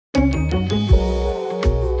Hey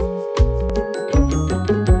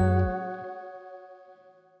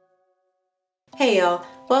y'all,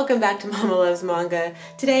 welcome back to Mama Loves Manga.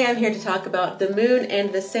 Today I'm here to talk about The Moon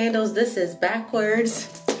and the Sandals. This is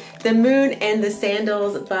backwards. The Moon and the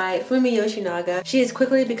Sandals by Fumi Yoshinaga. She is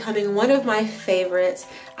quickly becoming one of my favorites.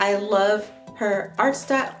 I love her art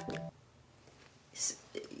style.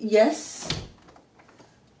 Yes?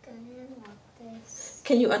 Can you unlock this?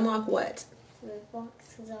 Can you unlock what? The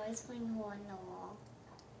box, because I always find a hole in the wall.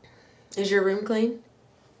 Is your room clean?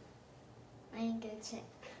 I need to go check.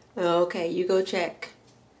 Okay, you go check.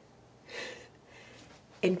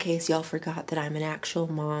 In case y'all forgot that I'm an actual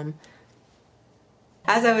mom.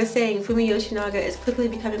 As I was saying, Fumi Yoshinaga is quickly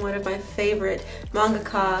becoming one of my favorite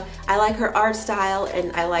mangaka. I like her art style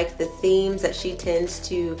and I like the themes that she tends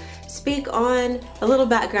to speak on. A little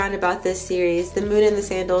background about this series. The Moon and the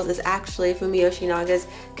Sandals is actually Fumi Yoshinaga's.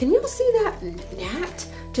 Can you see that gnat?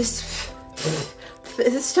 Just,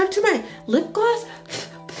 is it stuck to my lip gloss?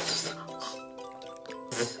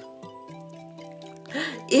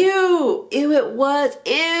 Ew, ew it was,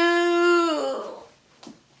 ew.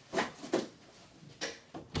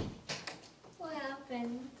 What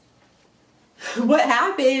happened? What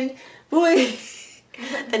happened? Boy,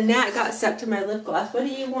 a gnat got stuck to my lip gloss. What do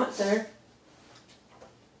you want, sir?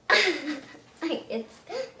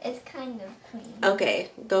 It's kind of clean.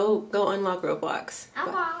 Okay, go unlock Roblox.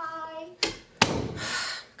 Bye.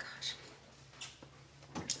 Gosh.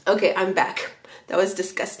 Okay, I'm back. That was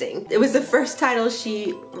disgusting. It was the first title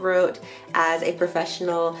she wrote as a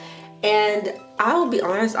professional, and I will be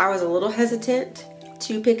honest, I was a little hesitant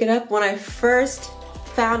to pick it up when I first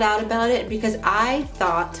found out about it, because I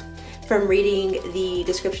thought from reading the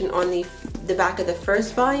description on the back of the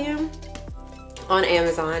first volume on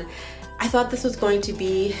Amazon, I thought this was going to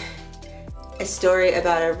be a story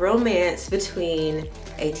about a romance between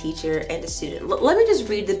a teacher and a student. Let me just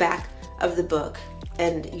read the back of the book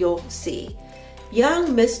and you'll see. Young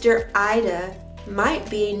Mr. Ida might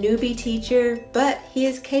be a newbie teacher, but he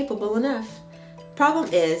is capable enough.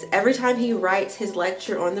 Problem is, every time he writes his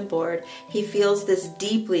lecture on the board, he feels this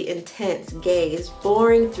deeply intense gaze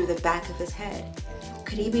boring through the back of his head.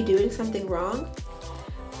 Could he be doing something wrong?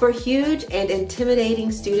 For huge and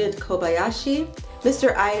intimidating student Kobayashi,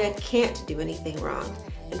 Mr. Ida can't do anything wrong.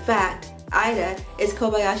 In fact, Ida is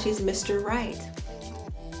Kobayashi's Mr. Right.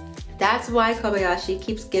 That's why Kobayashi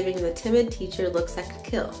keeps giving the timid teacher looks that could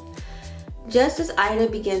kill. Just as Ida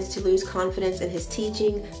begins to lose confidence in his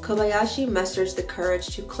teaching, Kobayashi musters the courage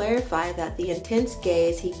to clarify that the intense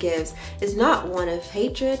gaze he gives is not one of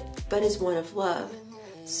hatred, but is one of love.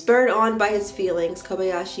 Spurred on by his feelings,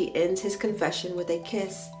 Kobayashi ends his confession with a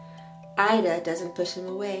kiss. Ida doesn't push him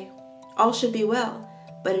away. All should be well,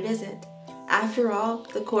 but it isn't. After all,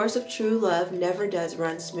 the course of true love never does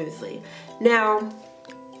run smoothly. Now,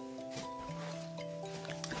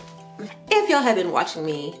 if y'all have been watching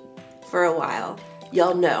me for a while,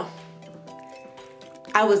 y'all know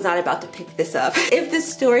I was not about to pick this up. If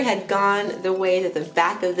this story had gone the way that the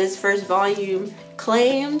back of this first volume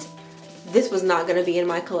claimed, this was not going to be in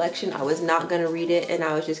my collection. I was not going to read it and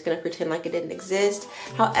I was just going to pretend like it didn't exist.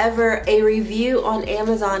 However, a review on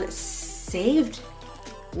Amazon saved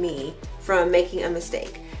me from making a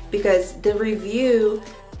mistake, because the review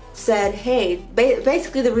said, hey,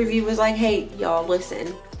 basically the review was like, hey, y'all,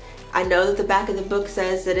 listen. I know that the back of the book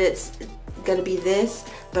says that it's gonna be this,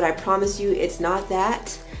 but I promise you it's not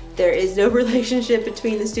that. There is no relationship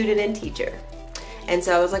between the student and teacher. And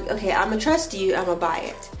so I was like, okay, I'm gonna trust you, I'm gonna buy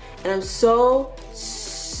it. And I'm so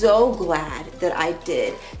glad that I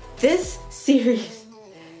did. This series,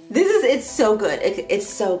 it's so good, it's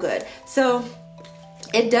so good. So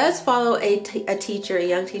it does follow a teacher, a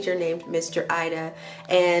young teacher named Mr. Ida,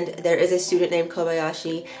 and there is a student named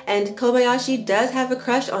Kobayashi, and Kobayashi does have a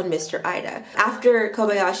crush on Mr. Ida. After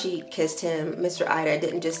Kobayashi kissed him, Mr. Ida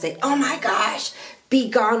didn't just say, oh my gosh, be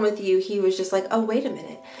gone with you. He was just like, oh, wait a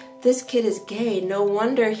minute. This kid is gay. No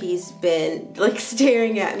wonder he's been like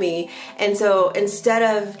staring at me. And so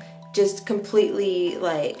instead of just completely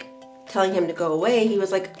like telling him to go away, he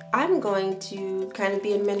was like, I'm going to kind of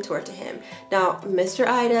be a mentor to him. Now, Mr.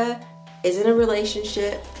 Ida is in a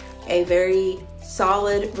relationship, a very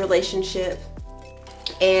solid relationship,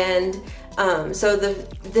 and so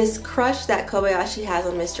this crush that Kobayashi has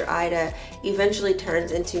on Mr. Ida eventually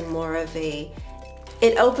turns into more of it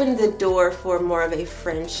opened the door for more of a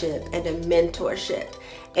friendship and a mentorship.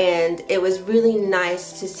 And it was really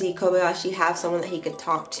nice to see Kobayashi have someone that he could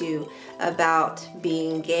talk to about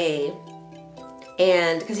being gay,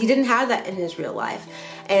 and because he didn't have that in his real life.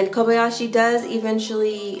 And Kobayashi does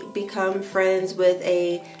eventually become friends with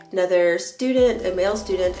another student, a male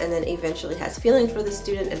student, and then eventually has feelings for the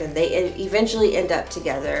student, and then they eventually end up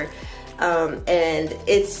together. And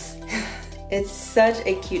it's such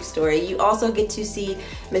a cute story. You also get to see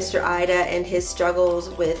Mr. Ida and his struggles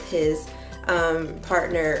with his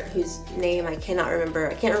partner, whose name I cannot remember.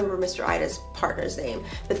 I can't remember Mr. Ida's partner's name,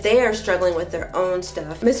 but they are struggling with their own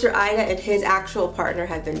stuff. Mr. Ida and his actual partner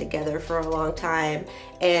have been together for a long time,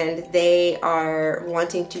 and they are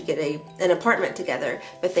wanting to get an apartment together,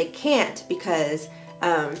 but they can't because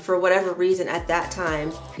for whatever reason at that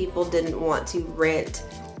time, people didn't want to rent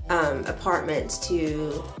apartments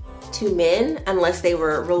to men unless they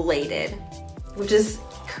were related, which is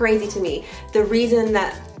crazy to me. The reason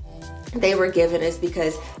that they were given is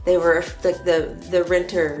because they were the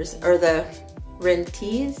renters, or the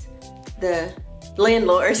rentees, the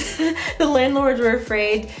landlords. The landlords were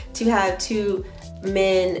afraid to have two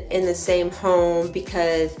men in the same home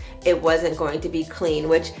because it wasn't going to be clean,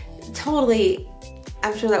 which totally,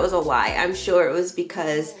 I'm sure that was a lie. I'm sure it was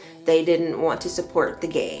because they didn't want to support the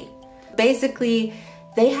gay. Basically,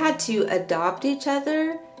 they had to adopt each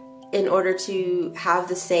other in order to have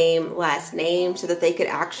the same last name so that they could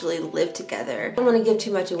actually live together. I don't want to give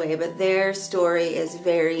too much away, but their story is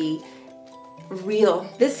very real.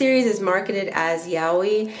 This series is marketed as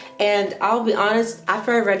yaoi, and I'll be honest,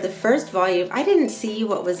 after I read the first volume, I didn't see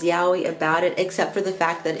what was yaoi about it except for the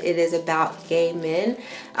fact that it is about gay men.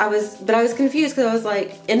 But I was confused because I was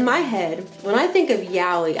like, in my head, when I think of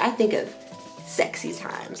yaoi, I think of sexy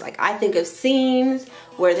times. Like, I think of scenes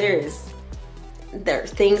where there's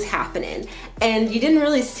things happening, and you didn't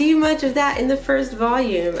really see much of that in the first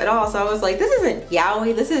volume at all. So I was like, this isn't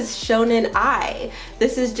yaoi, this is shonen ai.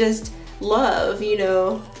 This is just love, you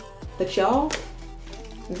know. But y'all,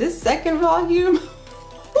 this second volume,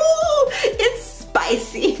 ooh, it's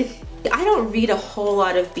spicy. I don't read a whole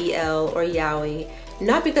lot of BL or yaoi,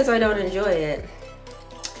 not because I don't enjoy it,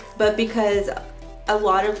 but because a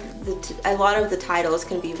lot of the titles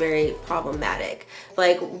can be very problematic.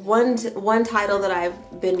 Like one title that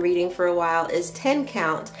I've been reading for a while is 10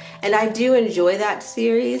 Count, and I do enjoy that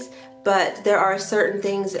series, but there are certain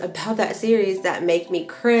things about that series that make me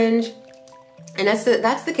cringe. And that's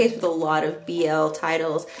the case with a lot of BL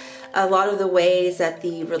titles. A lot of the ways that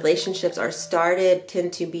the relationships are started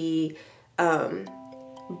tend to be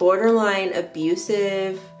borderline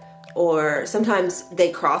abusive, or sometimes they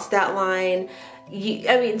cross that line.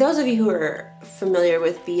 I mean, those of you who are familiar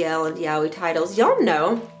with BL and yaoi titles, y'all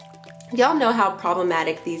know how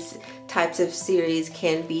problematic these types of series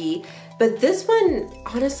can be. But this one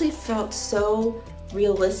honestly felt so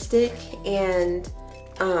realistic and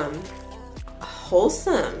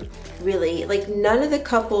wholesome, really. Like, none of the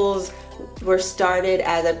couples were started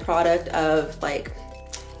as a product of like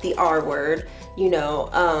the R word, you know.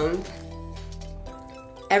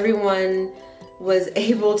 Everyone was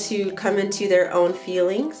able to come into their own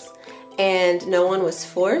feelings, and no one was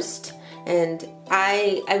forced. And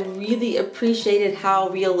I really appreciated how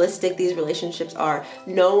realistic these relationships are.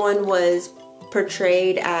 No one was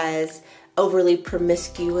portrayed as overly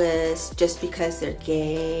promiscuous just because they're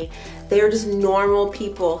gay. They were just normal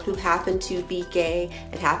people who happen to be gay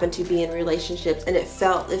and happen to be in relationships, and it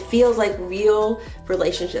feels like real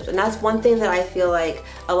relationships. And that's one thing that I feel like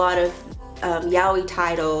a lot of yaoi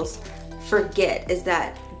titles forget, is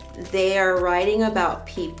that they are writing about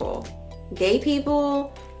people. Gay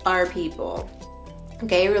people are people.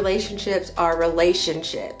 Gay relationships are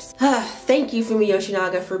relationships. Thank you, Fumi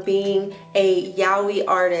Yoshinaga, for being a yaoi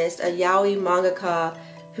artist, a yaoi mangaka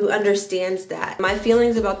who understands that. My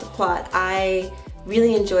feelings about the plot, I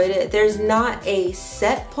really enjoyed it. There's not a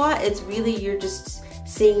set plot. It's really, you're just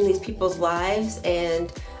seeing these people's lives,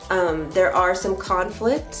 and there are some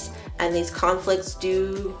conflicts, and these conflicts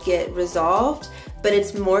do get resolved, but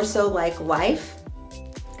it's more so like life.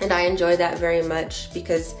 And I enjoy that very much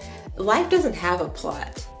because life doesn't have a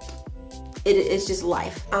plot. It's just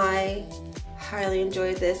life. I highly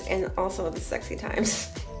enjoyed this, and also the sexy times.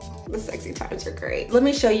 The sexy times are great. Let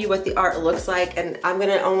me show you what the art looks like, and I'm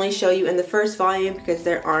gonna only show you in the first volume because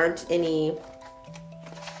there aren't any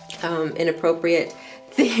inappropriate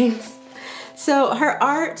things. So her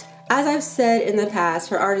art, as I've said in the past,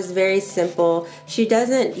 her art is very simple. She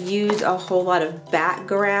doesn't use a whole lot of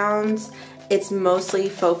backgrounds. It's mostly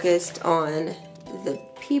focused on the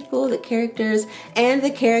people, the characters, and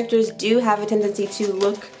the characters do have a tendency to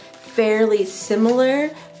look fairly similar,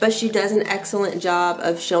 but she does an excellent job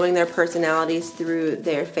of showing their personalities through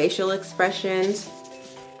their facial expressions.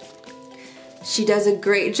 She does a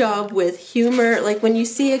great job with humor. Like, when you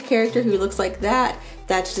see a character who looks like that,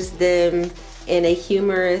 that's just them in a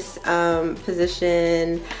humorous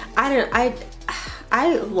position.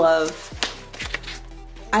 I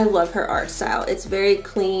love her art style. It's very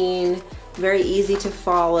clean, very easy to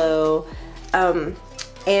follow,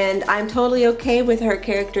 and I'm totally okay with her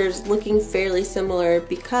characters looking fairly similar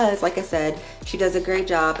because, like I said, she does a great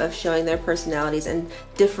job of showing their personalities and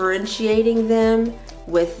differentiating them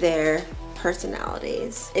with their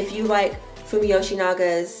personalities. If you like Fumi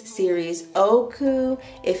Yoshinaga's series Oku,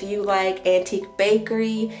 if you like Antique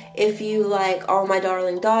Bakery, if you like All My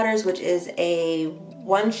Darling Daughters, which is a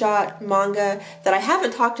one-shot manga that I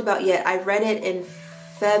haven't talked about yet. I read it in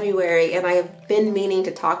February and I have been meaning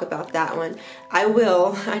to talk about that one. I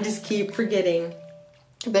will, I just keep forgetting.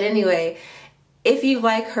 But anyway, if you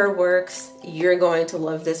like her works, you're going to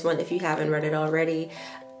love this one if you haven't read it already.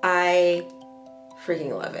 I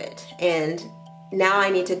freaking love it. And now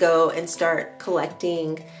I need to go and start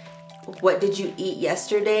collecting What Did You Eat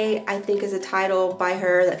Yesterday, I think is a title by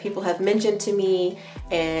her that people have mentioned to me,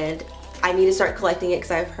 and I need to start collecting it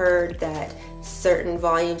because I've heard that certain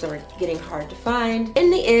volumes are getting hard to find.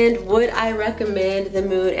 In the end, would I recommend The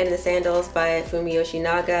Moon and the Sandals by Fumi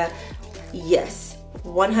Yoshinaga? Yes,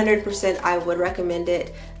 100% I would recommend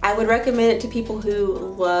it. I would recommend it to people who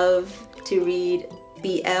love to read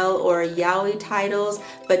BL or yaoi titles,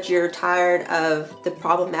 but you're tired of the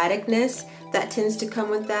problematicness that tends to come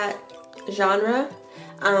with that genre.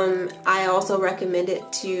 I also recommend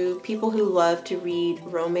it to people who love to read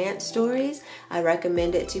romance stories. I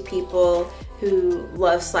recommend it to people who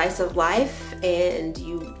love slice of life and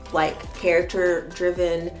you like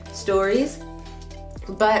character-driven stories.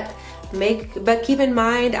 But keep in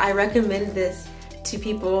mind, I recommend this to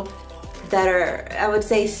people that are, I would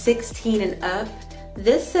say, 16 and up.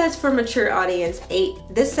 This says for mature audience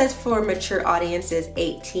this says for mature audiences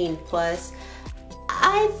 18 plus.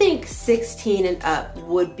 I think 16 and up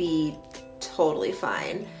would be totally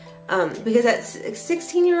fine. Because at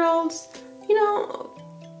 16-year-olds, you know,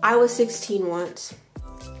 I was 16 once.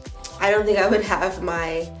 I don't think I would have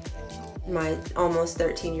my almost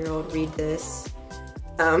 13-year-old read this.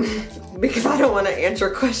 Because I don't want to answer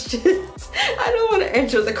questions. I don't want to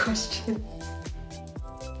answer the questions.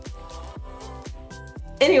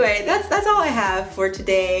 Anyway, that's all I have for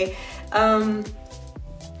today.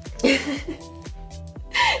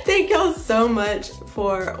 Thank y'all so much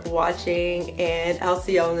for watching, and I'll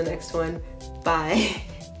see y'all in the next one. Bye.